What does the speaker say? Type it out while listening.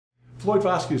Floyd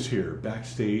Vasquez here,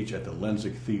 backstage at the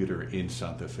Lenzic Theater in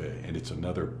Santa Fe, and it's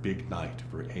another big night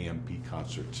for AMP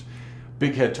concerts.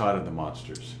 Big Head Todd and the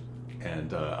Monsters.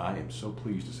 And I am so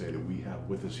pleased to say that we have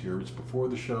with us here, it's before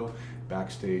the show,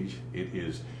 backstage, it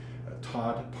is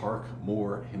Todd Park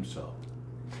Mohr himself.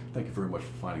 Thank you very much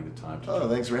for finding the time to join.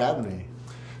 Thanks for having me.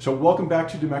 So welcome back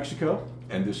to New Mexico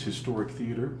and this historic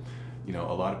theater. You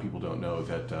know, a lot of people don't know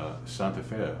that Santa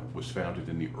Fe was founded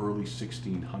in the early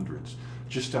 1600s,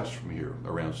 just steps from here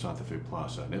around Santa Fe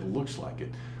Plaza, and it looks like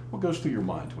it. What goes through your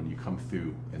mind when you come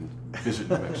through and visit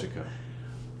New Mexico?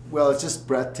 Well, it's just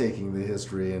breathtaking, the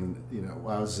history, and you know,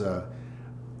 I was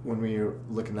when we were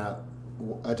looking out.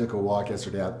 I took a walk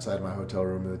yesterday outside my hotel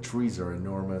room, and the trees are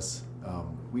enormous.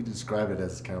 We describe it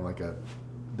as kind of like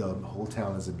the whole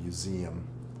town is a museum.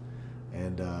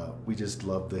 And we just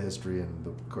love the history and,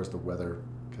 of course, the weather,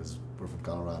 because we're from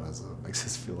Colorado, so it makes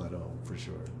us feel at home, for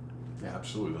sure. Yeah,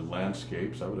 absolutely. The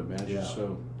landscapes, I would imagine yeah.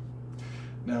 So.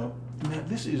 Now, Matt,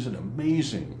 this is an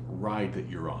amazing ride that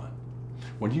you're on.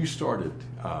 When you started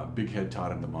Big Head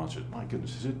Todd and the Monsters, my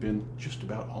goodness, has it been just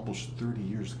about almost 30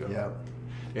 years ago? Yeah.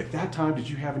 At that time, did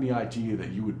you have any idea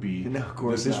that you would be, no, of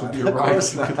course this not. would be a ride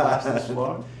that could last this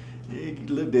long? You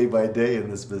live day by day in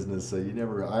this business, so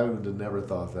I would have never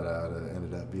thought that I would have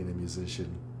ended up being a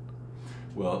musician.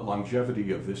 Well,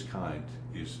 longevity of this kind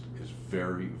is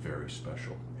very, very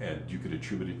special, and you could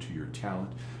attribute it to your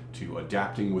talent, to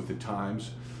adapting with the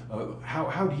times.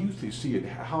 How do you see it?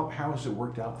 How has it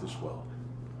worked out this well?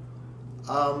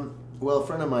 Well, a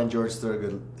friend of mine, George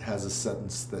Thurgood, has a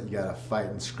sentence that you gotta fight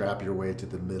and scrap your way to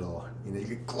the middle. You know, you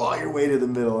can claw your way to the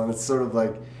middle, and it's sort of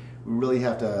like we really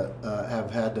have to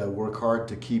have had to work hard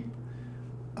to keep,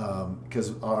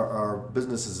 because our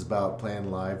business is about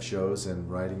playing live shows and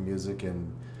writing music,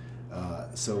 and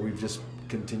so we've just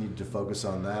continued to focus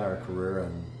on that, our career,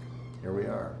 and here we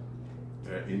are.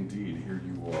 Indeed, here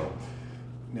you are.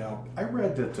 Now, I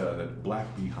read that Black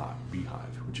Beehive,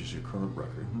 which is your current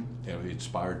record,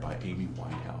 inspired by Amy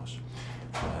Winehouse,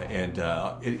 and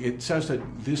it says that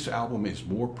this album is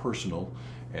more personal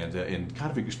and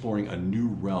kind of exploring a new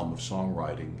realm of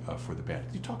songwriting for the band.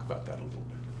 Can you talk about that a little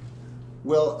bit?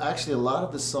 Well, actually, a lot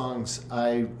of the songs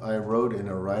I wrote in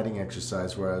a writing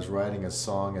exercise where I was writing a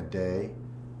song a day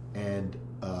and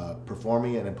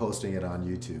performing it and posting it on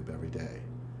YouTube every day.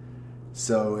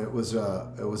 So it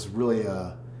was really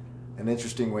an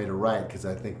interesting way to write, because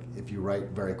I think if you write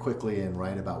very quickly and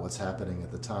write about what's happening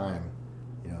at the time,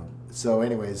 you know. So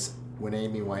anyways, when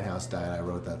Amy Winehouse died, I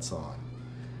wrote that song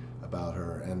about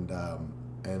her,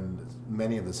 and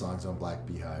many of the songs on Black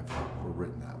Beehive were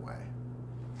written that way.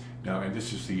 Now, and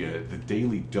this is the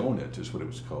Daily Donut is what it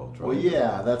was called, right? Well,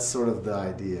 yeah, that's sort of the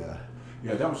idea.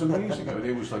 Yeah, that was amazing. I mean,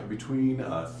 it was like between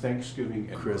Thanksgiving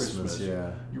and Christmas.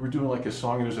 Yeah. You were doing like a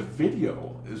song, and there's a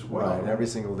video as well. Right, every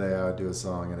single day I would do a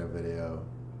song and a video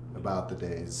about the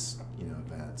day's,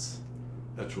 events.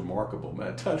 That's remarkable,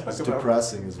 man. It's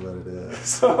depressing is what it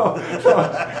is.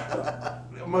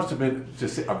 It must have been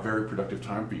just a very productive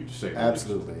time for you, to say.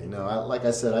 Absolutely. No, like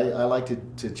I said, I like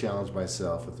to challenge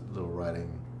myself with little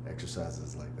writing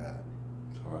exercises like that.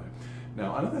 All right.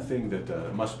 Now, another thing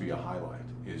that must be a highlight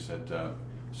is that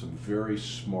some very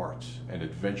smart and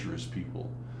adventurous people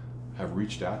have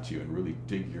reached out to you and really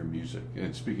dig your music.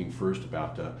 And speaking first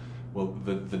about the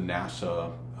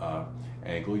NASA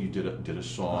angle, you did a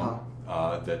song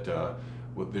that.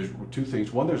 Well, there's two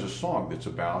things. One, there's a song that's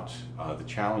about the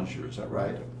Challenger. Is that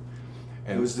right?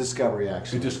 And it was Discovery,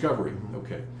 actually. Discovery.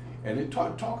 Okay. And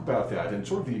talk about that and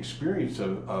sort of the experience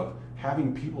of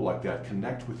having people like that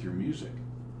connect with your music.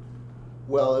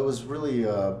 Well, it was really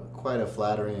quite a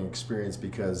flattering experience,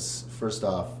 because first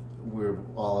off,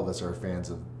 all of us are fans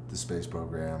of the space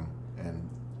program, and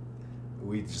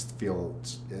we just feel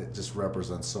it just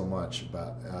represents so much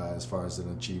about as far as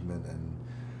an achievement, and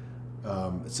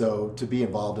so to be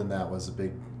involved in that was a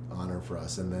big honor for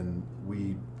us. And then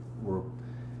we were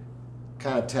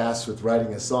kind of tasked with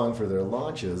writing a song for their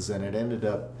launches, and it ended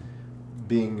up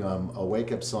being a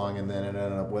wake-up song, and then it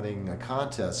ended up winning a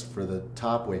contest for the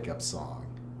top wake-up song.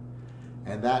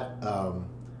 And that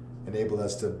enabled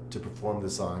us to perform the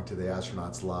song to the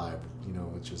astronauts live,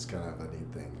 which is kind of a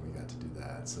neat thing. We got to do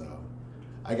that. So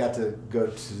I got to go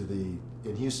to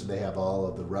in Houston, they have all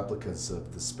of the replicas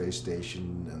of the space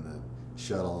station and the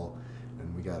shuttle,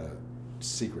 and we got a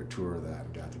secret tour of that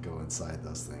and got to go inside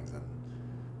those things. And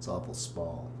it's awful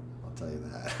small, I'll tell you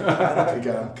that. I think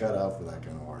I'm cut out for that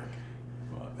kind of work.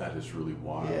 Well, that is really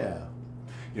wild. Yeah.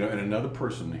 And another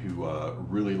person who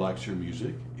really likes your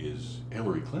music is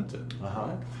Hillary Clinton.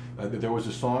 Uh-huh. There was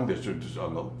a song that's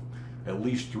at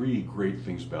least three great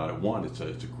things about it. One, it's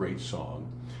a great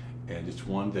song, and it's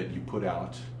one that you put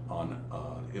out on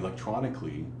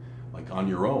electronically, like on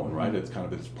your own, right? It's kind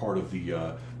of it's part of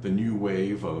the new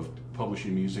wave of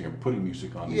publishing music and putting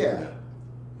music on the internet.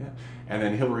 Yeah, and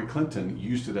then Hillary Clinton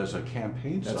used it as a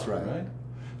campaign song. That's right. Right?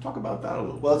 Talk about that a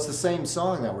little. Well, it's the same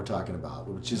song that we're talking about,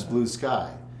 which is Blue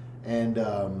Sky, and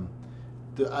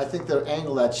I think the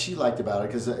angle that she liked about it,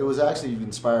 because it was actually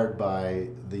inspired by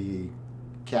the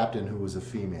captain who was a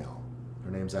female.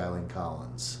 Her name's Eileen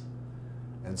Collins.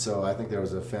 And so I think there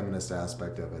was a feminist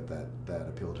aspect of it that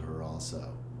appealed to her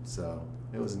also. So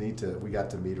it was neat we got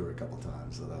to meet her a couple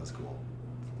times, so that was cool.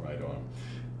 Right on.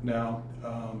 Now,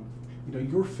 you know,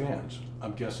 your fans,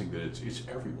 I'm guessing that it's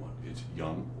everyone. It's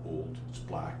young, old, it's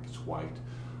black, it's white.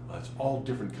 It's all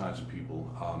different kinds of people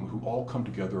who all come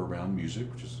together around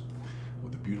music, which is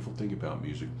the beautiful thing about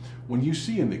music. When you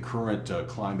see in the current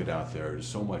climate out there, there's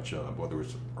so much, whether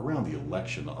it's around the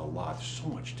election a lot, there's so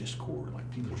much discord, like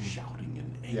people shouting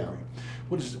and angry. Yeah.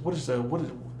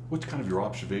 What's kind of your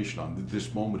observation on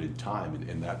this moment in time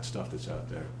and that stuff that's out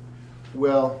there?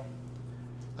 Well,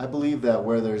 I believe that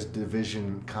where there's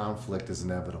division, conflict is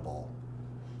inevitable.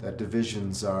 That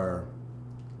divisions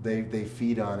they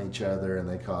feed on each other and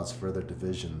they cause further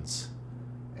divisions.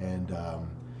 And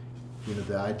you know,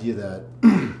 the idea that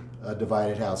a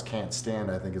divided house can't stand,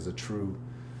 I think, is a true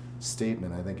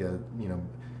statement. I think, you know,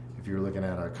 if you're looking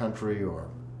at our country or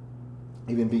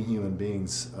even being human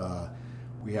beings,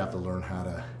 we have to learn how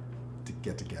to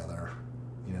get together,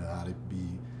 you know, how to be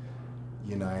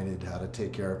united, how to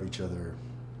take care of each other.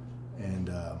 And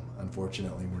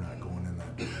unfortunately, we're not going in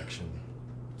that direction.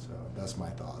 So that's my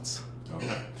thoughts.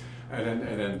 Okay. And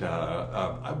then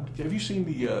have you seen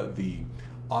the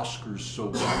Oscars so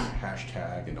white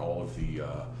hashtag and all of the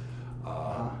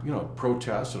you know,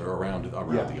 protests that are around the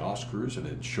Oscars and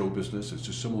in show business? It's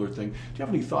a similar thing. Do you have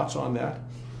any thoughts on that?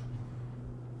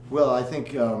 Well, I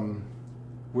think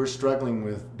we're struggling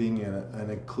with being in an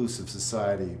inclusive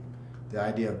society. The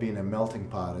idea of being a melting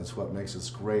pot is what makes us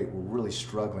great. We're really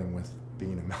struggling with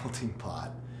being a melting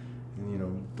pot, and you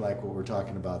know, like what we're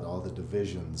talking about, all the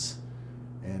divisions.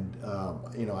 And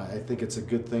you know, I think it's a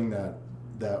good thing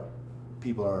that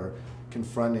people are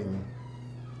confronting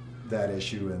that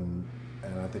issue, and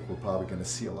I think we're probably going to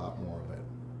see a lot more of it.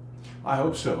 I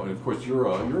hope so, and of course you're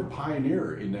a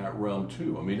pioneer in that realm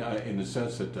too. I mean, in the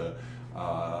sense that,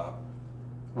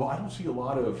 well, I don't see a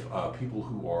lot of people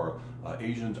who are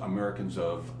Asian Americans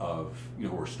of you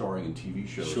know, who are starring in TV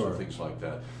shows and things like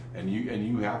that, and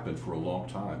you have been for a long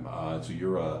time. So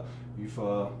you've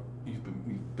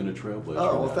been a trailblazer.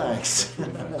 Oh, well, thanks. That's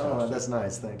really fantastic. Oh, that's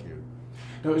nice. Thank you.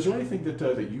 Now, is there anything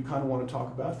that you kind of want to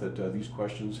talk about that these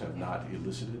questions have not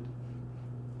elicited?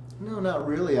 No, not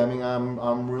really. I mean,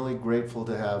 I'm really grateful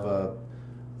to have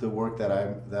the work that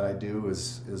I do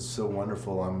is so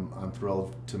wonderful. I'm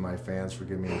thrilled to my fans for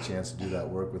giving me a chance to do that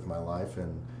work with my life,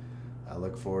 and I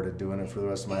look forward to doing it for the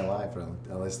rest of my life,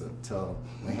 at least until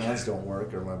my hands don't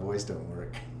work or my voice don't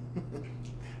work.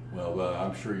 Well,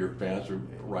 I'm sure your fans are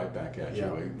right back at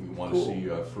you. We want to see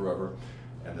you forever.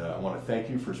 And I want to thank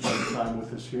you for spending time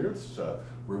with us here.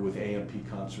 We're with AMP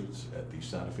Concerts at the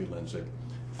Santa Fe Lenzig.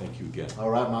 Thank you again. All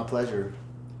right, my pleasure.